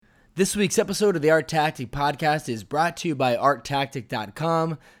This week's episode of the Art Tactic Podcast is brought to you by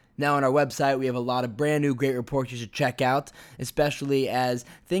arttactic.com. Now on our website, we have a lot of brand new great reports you should check out, especially as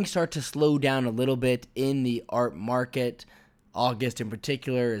things start to slow down a little bit in the art market. August in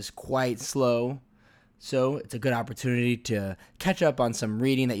particular is quite slow, so it's a good opportunity to catch up on some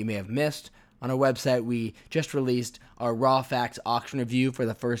reading that you may have missed. On our website, we just released our Raw Facts auction review for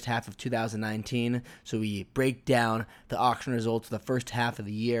the first half of 2019. So we break down the auction results for the first half of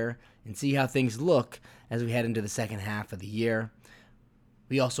the year and see how things look as we head into the second half of the year.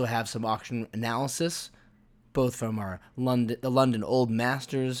 We also have some auction analysis, both from the London Old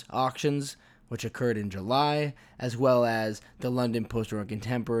Masters auctions, which occurred in July, as well as the London Post-War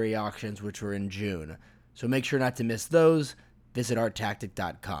Contemporary auctions, which were in June. So make sure not to miss those. Visit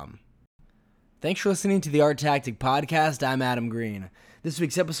arttactic.com. Thanks for listening to the Art Tactic Podcast. I'm Adam Green. This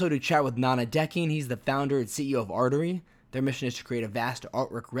week's episode, we chat with Nana Dekking. He's the founder and CEO of Artery. Their mission is to create a vast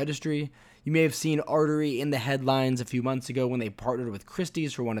artwork registry. You may have seen Artery in the headlines a few months ago when they partnered with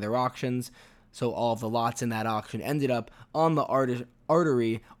Christie's for one of their auctions. So all of the lots in that auction ended up on the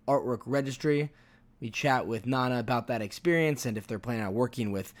Artery artwork registry. We chat with Nana about that experience and if they're planning on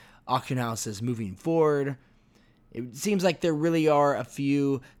working with auction houses moving forward. It seems like there really are a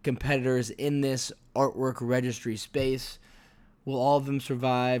few competitors in this artwork registry space. Will all of them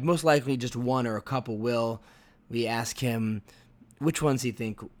survive? Most likely just one or a couple will. We ask him which ones he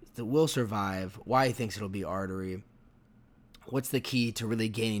thinks that will survive, why he thinks it'll be Artery, what's the key to really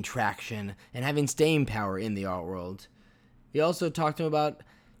gaining traction and having staying power in the art world. We also talked to him about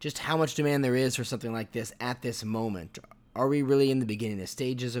just how much demand there is for something like this at this moment. Are we really in the beginning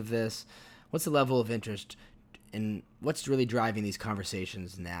stages of this? What's the level of interest? And what's really driving these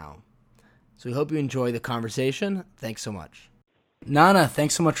conversations now? So we hope you enjoy the conversation. Thanks so much. Nana,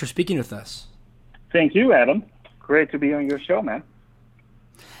 thanks so much for speaking with us. Thank you, Adam. Great to be on your show, man.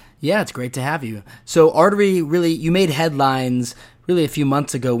 Yeah, it's great to have you. So Artery, really, you made headlines really a few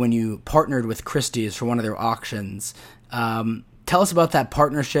months ago when you partnered with Christie's for one of their auctions. Tell us about that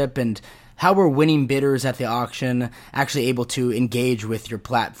partnership and how were winning bidders at the auction actually able to engage with your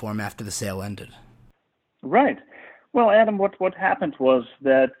platform after the sale ended? Right. Well, Adam, what happened was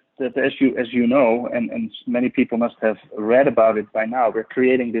that as you know, and many people must have read about it by now, we're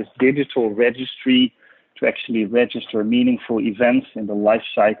creating this digital registry to actually register meaningful events in the life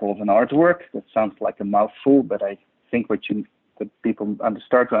cycle of an artwork. That sounds like a mouthful, but I think that people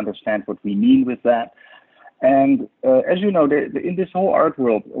start to understand what we mean with that. And as you know, in this whole art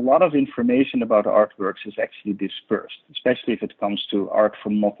world, a lot of information about artworks is actually dispersed, especially if it comes to art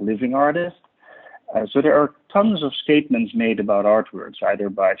from not living artists. So there are tons of statements made about artworks, either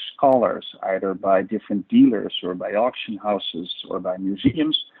by scholars, either by different dealers, or by auction houses, or by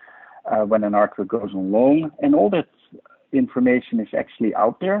museums, when an artwork goes on loan. And all that information is actually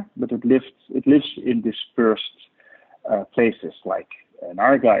out there, but it lives in dispersed places like an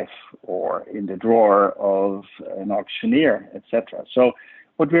archive or in the drawer of an auctioneer, etc. So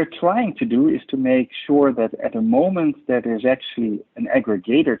what we're trying to do is to make sure that at a moment that there's actually an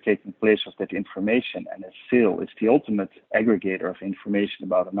aggregator taking place of that information, and a sale is the ultimate aggregator of information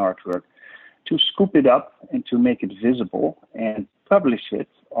about an artwork, to scoop it up and to make it visible and publish it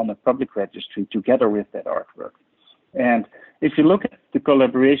on a public registry together with that artwork. And if you look at the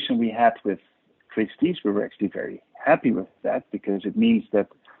collaboration we had with Christie's, we were actually very happy with that because it means that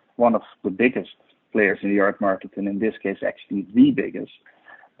one of the biggest players in the art market, and in this case actually the biggest,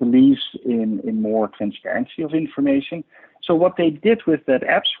 believes in more transparency of information. So what they did with that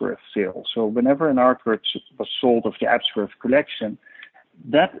Absworth sale, so whenever an artwork was sold of the Absworth collection,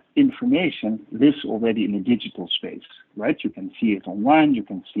 that information lives already in a digital space, right? You can see it online, you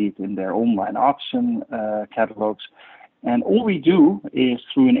can see it in their online auction catalogs. And all we do is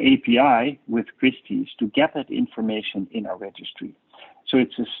through an API with Christie's to get that information in our registry. So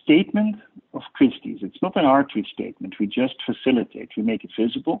it's a statement of Christie's. It's not an Artery statement. We just facilitate. We make it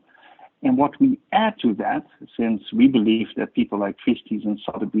visible. And what we add to that, since we believe that people like Christie's and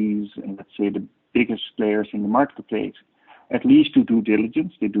Sotheby's and let's say the biggest players in the marketplace at least do due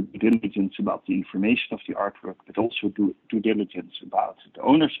diligence. They do due diligence about the information of the artwork, but also do due diligence about the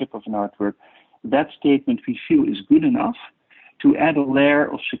ownership of an artwork. That statement we feel is good enough to add a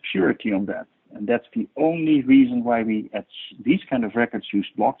layer of security on that. And that's the only reason why we, at these kind of records, use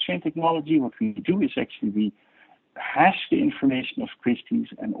blockchain technology. What we do is actually we hash the information of Christie's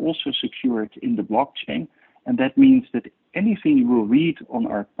and also secure it in the blockchain. And that means that anything you will read on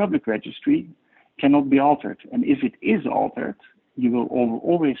our public registry cannot be altered. And if it is altered, you will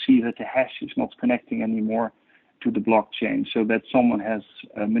always see that the hash is not connecting anymore to the blockchain, so that someone has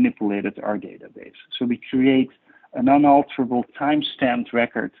manipulated our database. So we create an unalterable time-stamped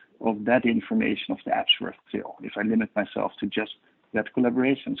record of that information of the Absworth sale if I limit myself to just that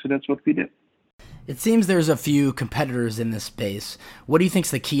collaboration. So that's what we did. It seems there's a few competitors in this space. What do you think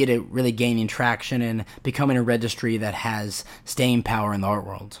is the key to really gaining traction and becoming a registry that has staying power in the art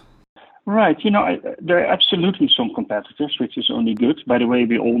world? Right. There are absolutely some competitors, which is only good. By the way,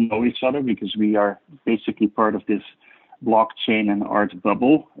 we all know each other because we are basically part of this blockchain and art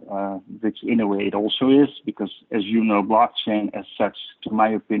bubble, which in a way it also is, because as you know, blockchain as such, to my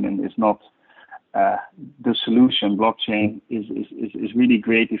opinion, is not the solution. Blockchain is really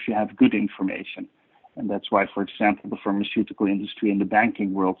great if you have good information. And that's why, for example, the pharmaceutical industry and the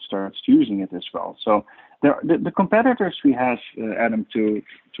banking world starts using it as well. So the competitors we have, Adam, to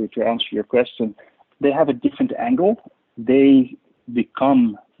answer your question, they have a different angle. They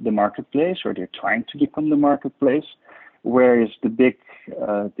become the marketplace, or they're trying to become the marketplace, whereas the big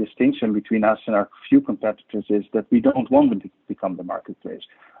distinction between us and our few competitors is that we don't want to become the marketplace.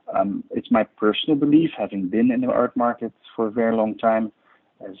 It's my personal belief, having been in the art market for a very long time.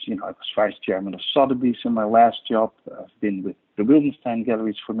 As you know, I was vice chairman of Sotheby's in my last job. I've been with the Wildenstein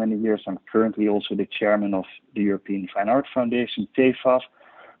Galleries for many years. I'm currently also the chairman of the European Fine Art Foundation, TEFAF.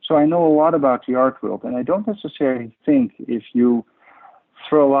 So I know a lot about the art world, and I don't necessarily think if you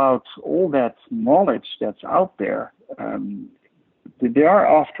throw out all that knowledge that's out there, there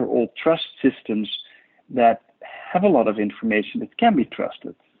are, after all, trust systems that have a lot of information that can be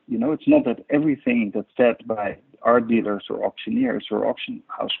trusted. It's not that everything that's said by art dealers or auctioneers or auction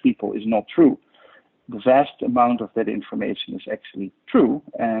house people is not true. The vast amount of that information is actually true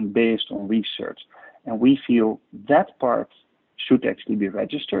and based on research. And we feel that part should actually be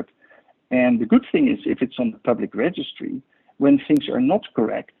registered. And the good thing is, if it's on the public registry, when things are not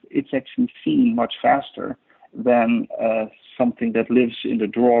correct, it's actually seen much faster than something that lives in the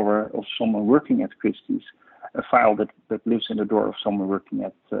drawer of someone working at Christie's, a file that lives in the drawer of someone working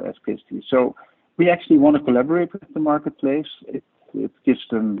at Christie's. So we actually want to collaborate with the marketplace. It gives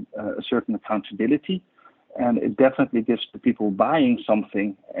them a certain accountability, and it definitely gives the people buying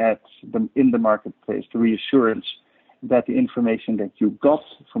something in the marketplace the reassurance that the information that you got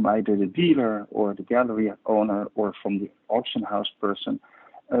from either the dealer or the gallery owner or from the auction house person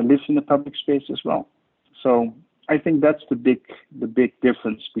lives in the public space as well. So I think that's the big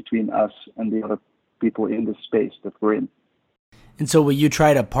difference between us and the other people in the space that we're in. And so will you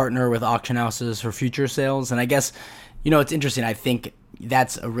try to partner with auction houses for future sales? And I guess, it's interesting. I think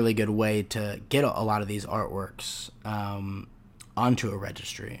that's a really good way to get a lot of these artworks onto a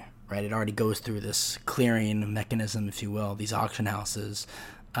registry, right? It already goes through this clearing mechanism, if you will, these auction houses,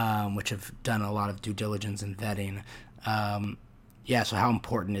 which have done a lot of due diligence and vetting. So how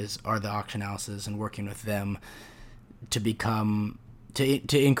important are the auction houses and working with them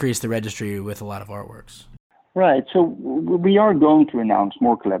to increase the registry with a lot of artworks? Right. So we are going to announce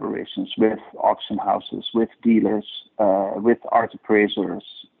more collaborations with auction houses, with dealers, with art appraisers,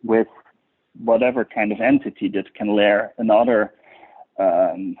 with whatever kind of entity that can layer another,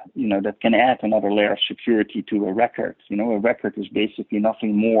 that can add another layer of security to a record. A record is basically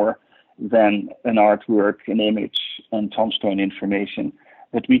nothing more than an artwork, an image, and tombstone information.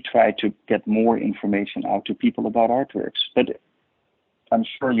 But we try to get more information out to people about artworks. But I'm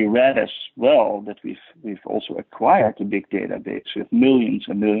sure you read as well that we've also acquired a big database with millions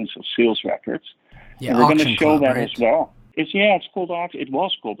and millions of sales records. Yeah, and we're going to show Club, that right? as well. It's called Auction. It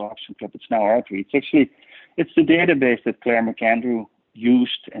was called Auction Club. It's now Artry. It's the database that Claire McAndrew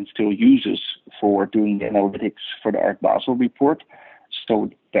used and still uses for doing the analytics for the Art Basel report. So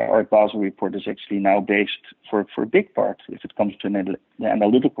the Art Basel report is actually now based for a big part, if it comes to the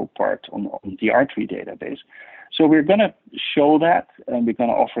analytical part, on the Artry database. So we're going to show that, and we're going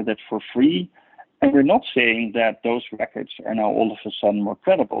to offer that for free. And we're not saying that those records are now all of a sudden more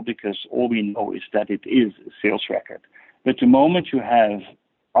credible, because all we know is that it is a sales record. But the moment you have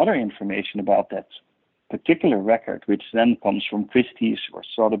other information about that particular record, which then comes from Christie's or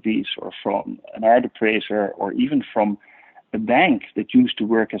Sotheby's or from an art appraiser or even from a bank that used to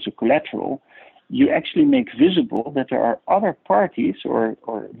work as a collateral, you actually make visible that there are other parties or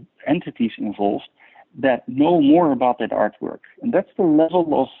entities involved that know more about that artwork. And that's the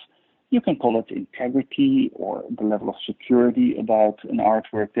level of, you can call it integrity, or the level of security about an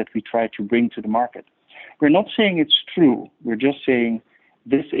artwork that we try to bring to the market. We're not saying it's true. We're just saying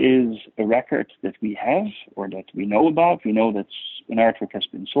this is a record that we have or that we know about. We know that an artwork has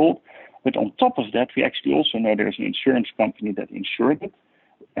been sold. But on top of that, we actually also know there's an insurance company that insured it.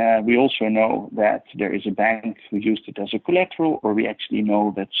 We also know that there is a bank who used it as a collateral, or we actually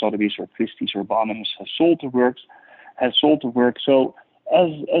know that Sotheby's or Christie's or Bonhams has sold the work. So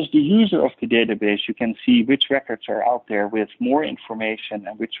as the user of the database, you can see which records are out there with more information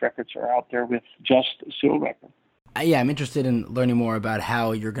and which records are out there with just a sale record. Yeah, I'm interested in learning more about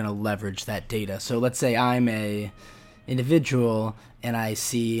how you're going to leverage that data. So let's say I'm a individual and I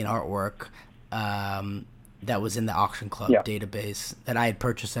see an artwork that was in the Auction Club database that I had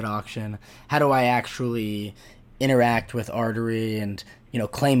purchased at auction. How do I actually interact with Artery and,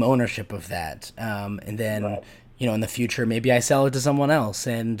 claim ownership of that? And then, in the future, maybe I sell it to someone else,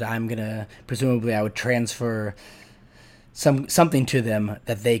 and I'm going to, presumably I would transfer something to them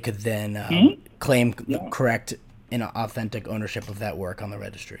that they could then claim correct and authentic ownership of that work on the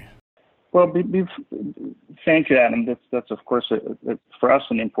registry. Well, thank you, Adam. That's of course for us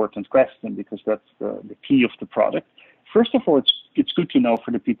an important question, because that's the key of the product. First of all, it's good to know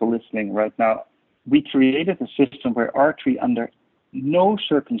for the people listening right now, we created a system where Artery under no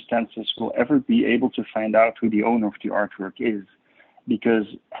circumstances will ever be able to find out who the owner of the artwork is, because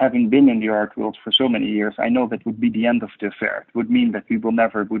having been in the art world for so many years, I know that would be the end of the affair. It would mean that we will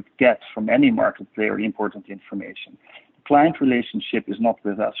never would get from any market player important information. The client relationship is not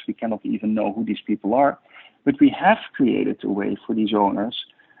with us. We cannot even know who these people are, but we have created a way for these owners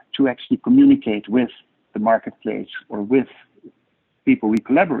to actually communicate with the marketplace or with people we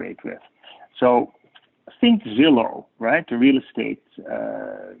collaborate with. So think Zillow, right? The real estate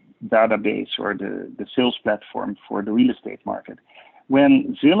database or the sales platform for the real estate market.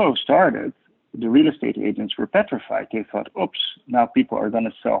 When Zillow started, the real estate agents were petrified. They thought, oops, now people are going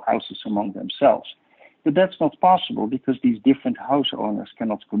to sell houses among themselves. But that's not possible, because these different house owners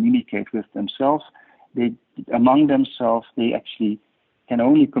cannot communicate with themselves. Among themselves, they actually can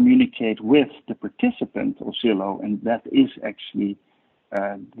only communicate with the participant of Zillow, and that is actually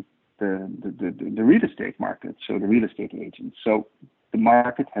the real estate market, so the real estate agents. So the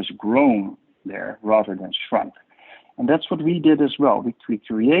market has grown there rather than shrunk. And that's what we did as well. We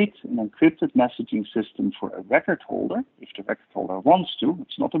create an encrypted messaging system for a record holder, if the record holder wants to.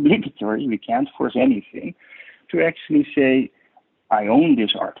 It's not obligatory. We can't force anything, to actually say, I own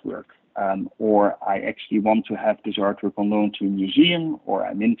this artwork, or I actually want to have this artwork on loan to a museum, or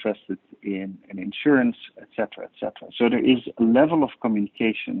I'm interested in an insurance, etc., etc. So there is a level of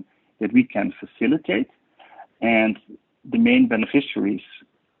communication that we can facilitate, and the main beneficiaries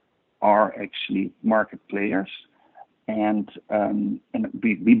are actually market players. And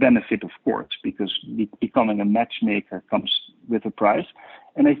we benefit, of course, because becoming a matchmaker comes with a price.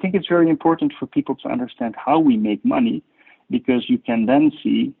 And I think it's very important for people to understand how we make money, because you can then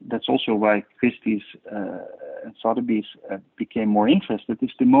see, that's also why Christie's and Sotheby's became more interested,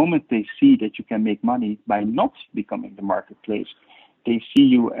 is the moment they see that you can make money by not becoming the marketplace, they see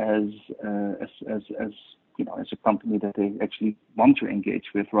you as a company that they actually want to engage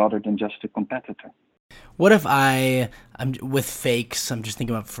with, rather than just a competitor. What if I'm with fakes? I'm just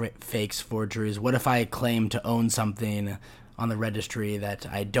thinking about fakes, forgeries. What if I claim to own something on the registry that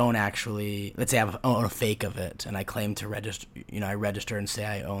I don't actually? Let's say I own a fake of it, and I claim to register. I register and say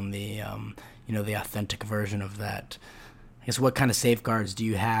I own the the authentic version of that. I guess, what kind of safeguards do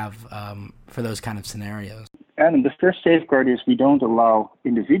you have for those kind of scenarios? And the first safeguard is we don't allow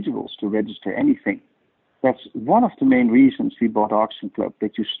individuals to register anything. That's one of the main reasons we bought Auction Club,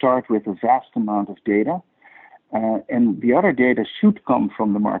 that you start with a vast amount of data, and the other data should come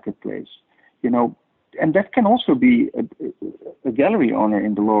from the marketplace. And that can also be a gallery owner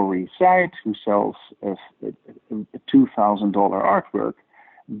in the Lower East Side who sells a $2,000 artwork.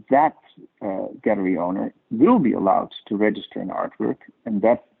 That gallery owner will be allowed to register an artwork, and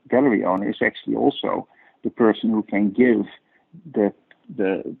that gallery owner is actually also the person who can give the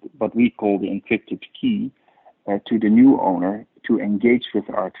what we call the encrypted key to the new owner to engage with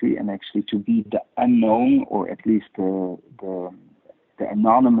Artery, and actually to be the unknown, or at least the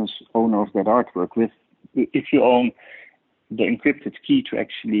anonymous owner of that artwork. If you own the encrypted key to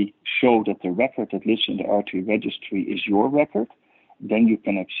actually show that the record that lives in the Artery registry is your record, then you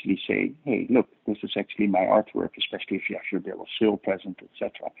can actually say, hey, look, this is actually my artwork, especially if you have your bill of sale present,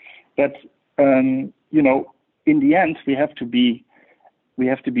 etc. But in the end, we have to be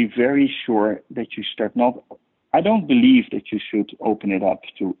very sure that you start not. I don't believe that you should open it up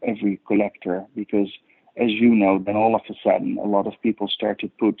to every collector, because, as you know, then all of a sudden a lot of people start to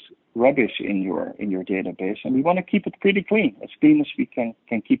put rubbish in your database, and we want to keep it pretty clean as we can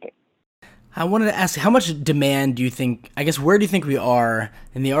keep it. I wanted to ask, how much demand do you think? I guess, where do you think we are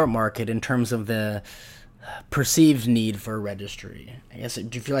in the art market in terms of the perceived need for a registry? I guess, do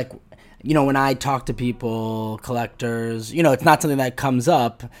you feel like, when I talk to people, collectors, it's not something that comes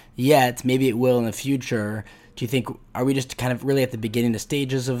up yet. Maybe it will in the future. Do Do you think, are we just kind of really at the beginning of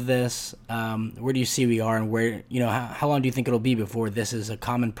stages of this? Where do you see we are, and where, how long do you think it'll be before this is a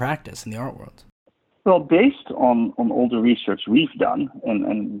common practice in the art world? Well, based on all the research we've done,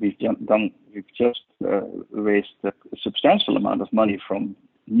 and we've just raised a substantial amount of money from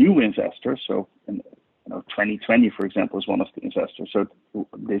new investors. So, 2020, for example, is one of the investors. So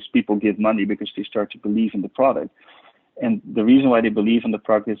these people give money because they start to believe in the product. And the reason why they believe in the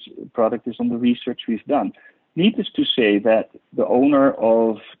product is on the research we've done. Needless to say that the owner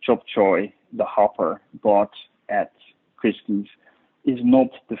of Chop Choi, the hopper bought at Christie's, is not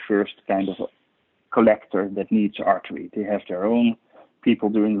the first kind of collector that needs artery. They have their own people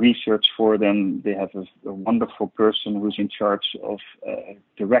doing research for them. They have a wonderful person who's in charge of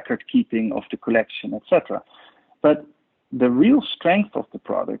the record keeping of the collection, etc. But the real strength of the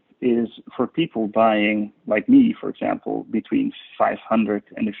product is for people buying, like me, for example, between $500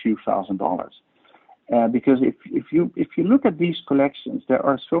 and a few $1,000s. Because if you look at these collections, there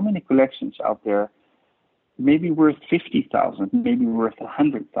are so many collections out there, maybe worth $50,000, maybe worth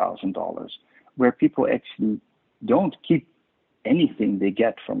 $100,000, where people actually don't keep anything they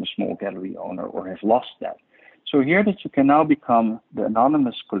get from a small gallery owner or have lost that. So here that you can now become the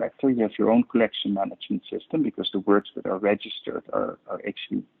anonymous collector, you have your own collection management system because the works that are registered are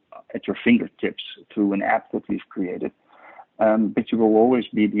actually at your fingertips through an app that we've created. But you will always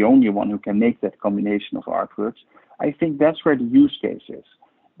be the only one who can make that combination of artworks. I think that's where the use case is.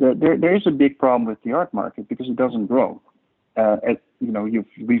 There is a big problem with the art market because it doesn't grow.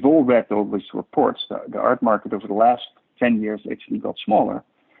 We've all read all these reports. The art market over the last 10 years actually got smaller.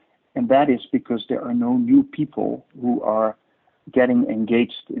 And that is because there are no new people who are getting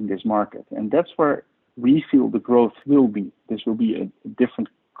engaged in this market. And that's where we feel the growth will be. This will be a different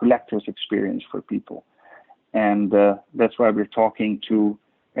collector's experience for people. And that's why we're talking to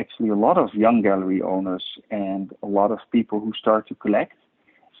actually a lot of young gallery owners and a lot of people who start to collect.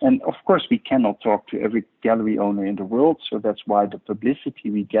 And of course, we cannot talk to every gallery owner in the world. So that's why the publicity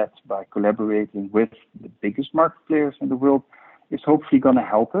we get by collaborating with the biggest market players in the world is hopefully going to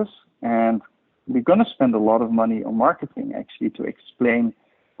help us. And we're going to spend a lot of money on marketing actually to explain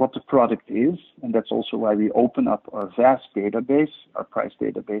what the product is. And that's also why we open up our vast database, our price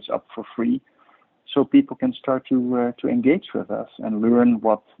database, up for free, so people can start to engage with us and learn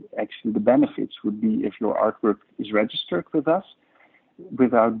what actually the benefits would be if your artwork is registered with us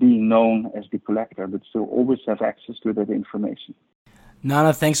without being known as the collector, but still always have access to that information.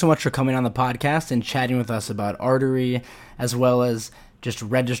 Nana, thanks so much for coming on the podcast and chatting with us about artery as well as just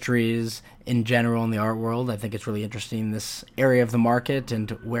registries in general in the art world. I think it's really interesting, this area of the market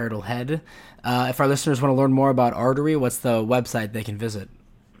and where it'll head. If our listeners want to learn more about artery, what's the website they can visit?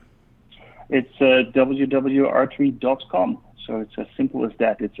 It's www.artory.com. So it's as simple as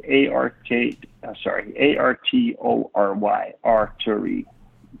that. It's ARTORY,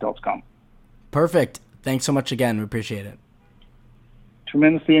 artory.com. Perfect. Thanks so much again. We appreciate it.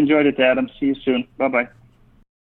 Tremendously enjoyed it, Adam. See you soon. Bye-bye.